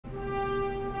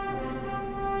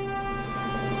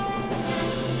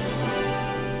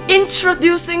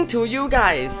Introducing to you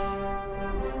guys,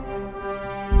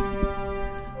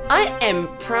 I am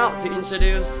proud to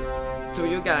introduce to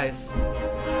you guys.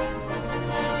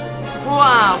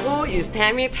 Wow, who is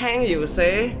Tammy Tang, you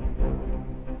say?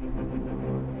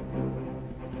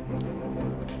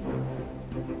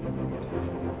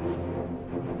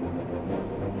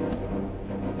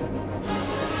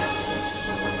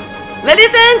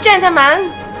 Ladies and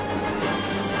gentlemen,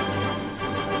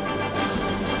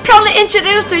 proudly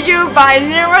introduced to you by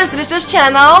Neuroisdelicious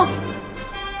channel,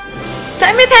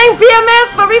 Tammy Tang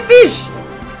PMSFurryFish.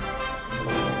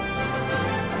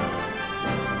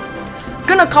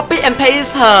 Gonna copy and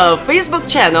paste her Facebook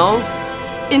channel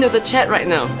into the chat right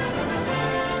now.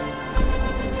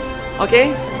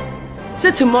 Okay? So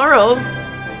tomorrow,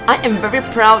 I am very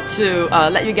proud to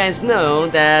let you guys know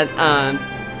that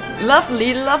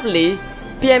lovely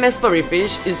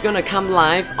PMSFurryFish is gonna come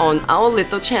live on our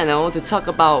little channel to talk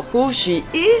about who she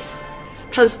is,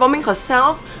 transforming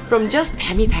herself from just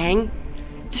Tammy Tang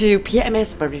to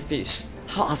PMSFurryFish.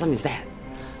 How awesome is that?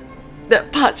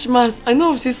 That patch mask, I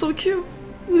know, she's so cute.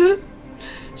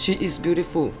 She is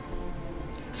beautiful.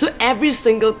 So every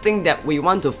single thing that we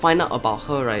want to find out about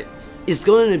her, right, is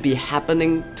going to be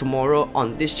happening tomorrow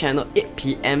on this channel, 8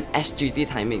 PM SGT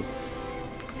timing.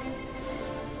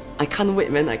 I can't wait,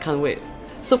 man, I can't wait.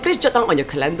 So please jot down on your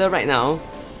calendar right now.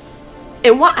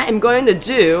 And what I am going to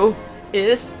do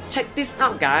is, check this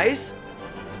out, guys.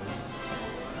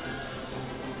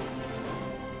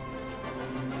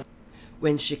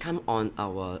 When she come on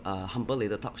our humble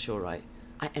little talk show, right,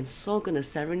 I am so gonna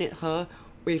serenade her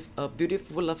with a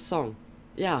beautiful love song.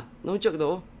 Yeah, no joke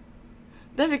though.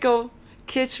 There we go.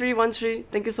 K313,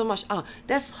 thank you so much. Ah,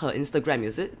 that's her Instagram,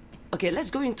 is it? Okay,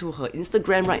 let's go into her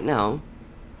Instagram right now.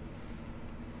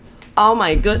 Oh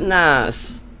my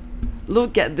goodness!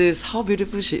 Look at this, how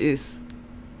beautiful she is.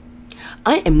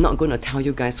 I am not going to tell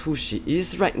you guys who she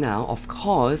is right now, of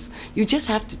course. You just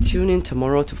have to tune in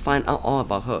tomorrow to find out all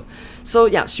about her. So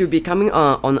yeah, she'll be coming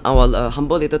on our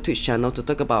humble little Twitch channel to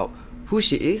talk about who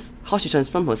she is, how she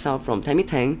transformed herself from Tammy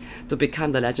Tang to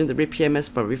become the legendary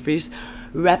PMSFurryFish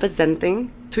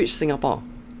representing Twitch Singapore.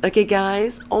 Okay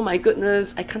guys, oh my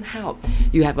goodness, I can't help.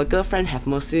 You have a girlfriend, have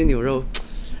mercy, Neuro.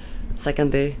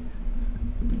 Second day.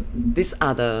 These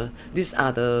are the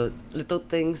little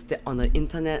things that on the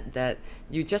internet that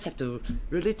you just have to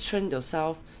really train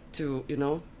yourself to, you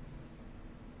know,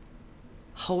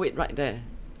 hold it right there.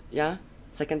 Yeah,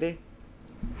 second day.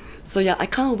 So yeah, I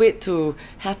can't wait to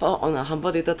have her on a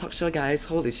humble little talk show, guys.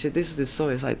 Holy shit, this is so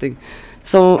exciting.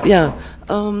 So yeah,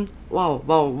 wow.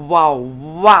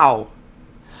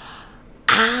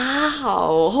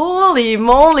 Ow, holy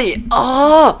moly,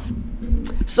 oh!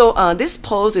 So this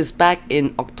post is back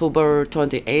in October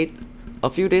 28th, a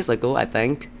few days ago, I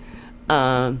think.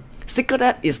 Secret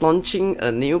Lab is launching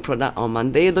a new product on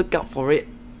Monday, look out for it.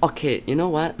 Okay, you know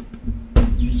what?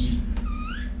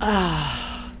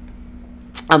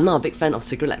 I'm not a big fan of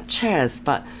Secret Lab chairs,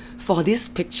 but for this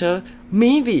picture,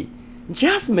 maybe,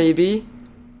 just maybe,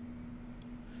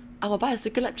 I will buy a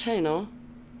Secret Lab chair, you know?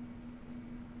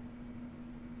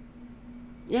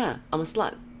 Yeah, I'm a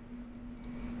slut.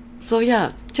 So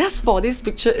yeah, just for this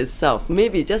picture itself,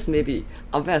 maybe, just maybe,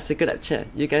 I'll buy a Secret Lab chair.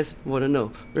 You guys wanna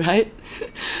know, right?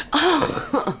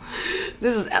 Oh,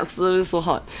 this is absolutely so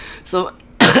hot. So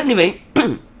anyway,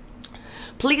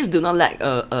 please do not let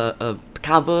a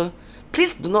cover.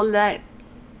 Please do not let,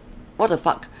 what the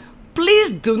fuck?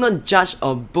 Please do not judge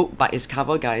a book by its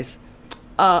cover, guys.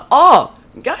 Oh,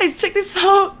 guys, check this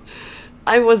out.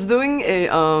 I was doing a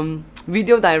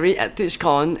video diary at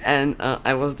TwitchCon, and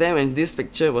I was there when this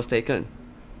picture was taken.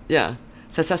 Yeah,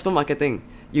 successful marketing.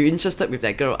 You interested with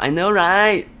that girl? I know,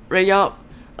 right? Rayop.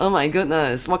 Oh my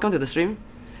goodness. Welcome to the stream.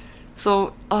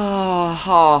 So, oh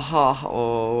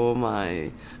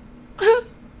my.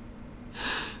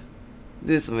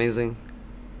 This is amazing.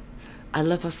 I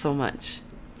love her so much.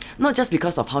 Not just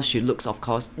because of how she looks, of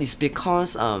course. It's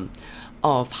because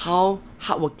of how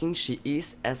hardworking she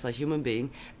is as a human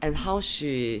being, and how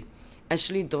she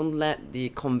actually don't let the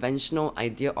conventional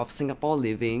idea of Singapore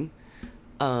living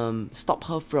stop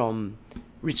her from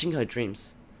reaching her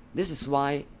dreams. This is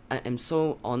why I am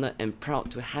so honored and proud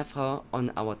to have her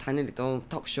on our tiny little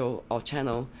talk show or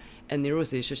channel and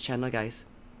Neuroisdelicious channel, guys.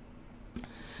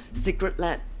 Secret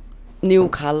Lab, new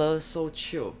color, so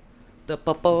chill. The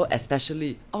purple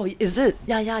especially. Oh, is it?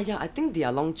 Yeah. I think they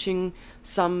are launching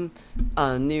some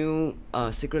new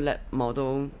Secret Lab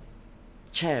model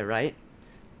chair, right?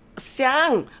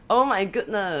 Xiang! Oh my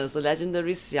goodness, the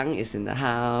legendary Xiang is in the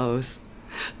house.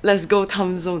 Let's go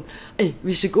time zone. Hey,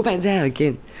 we should go back there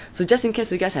again. So just in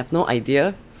case you guys have no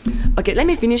idea, Okay, let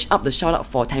me finish up the shout out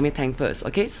for Tammy Tang first.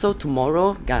 Okay, so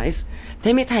tomorrow, guys,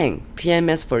 Tammy Tang,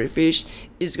 PMSFurryFish,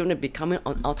 is going to be coming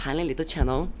on our tiny little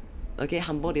channel, okay,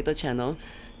 humble little channel,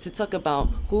 to talk about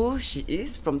who she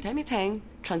is from Tammy Tang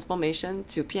transformation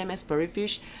to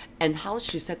PMSFurryFish, and how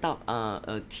she set up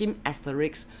a Team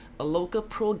Asterix, a local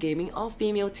pro gaming all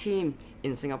female team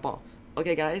in Singapore.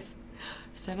 Okay, guys,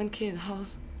 7K in the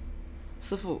house,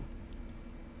 师傅.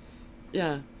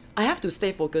 Yeah, I have to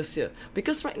stay focused here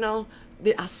because right now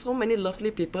there are so many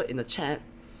lovely people in the chat.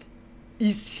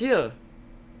 Is here.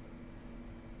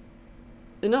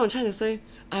 You know what I'm trying to say?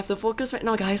 I have to focus right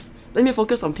now, guys. Let me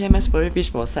focus on PMSFurryFish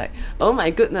for a sec. Oh my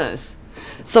goodness.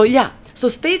 So yeah, so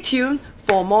stay tuned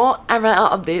for more RL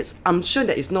updates. I'm sure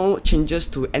there is no changes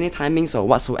to any timings or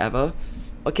whatsoever.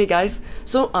 Okay, guys,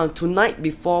 so tonight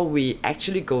before we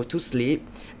actually go to sleep,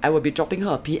 I will be dropping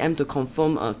her a PM to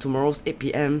confirm tomorrow's 8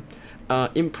 PM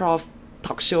improv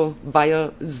talk show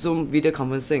via Zoom video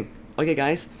conferencing. Okay,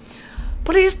 guys,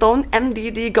 please don't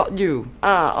MDD got you.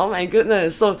 Oh my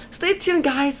goodness. So stay tuned,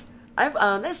 guys.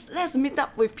 Let's meet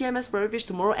up with PMSFurryFish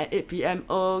tomorrow at 8 PM.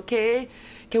 Okay,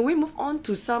 can we move on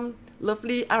to some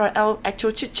lovely RL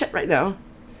actual chit chat right now?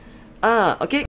 Okay.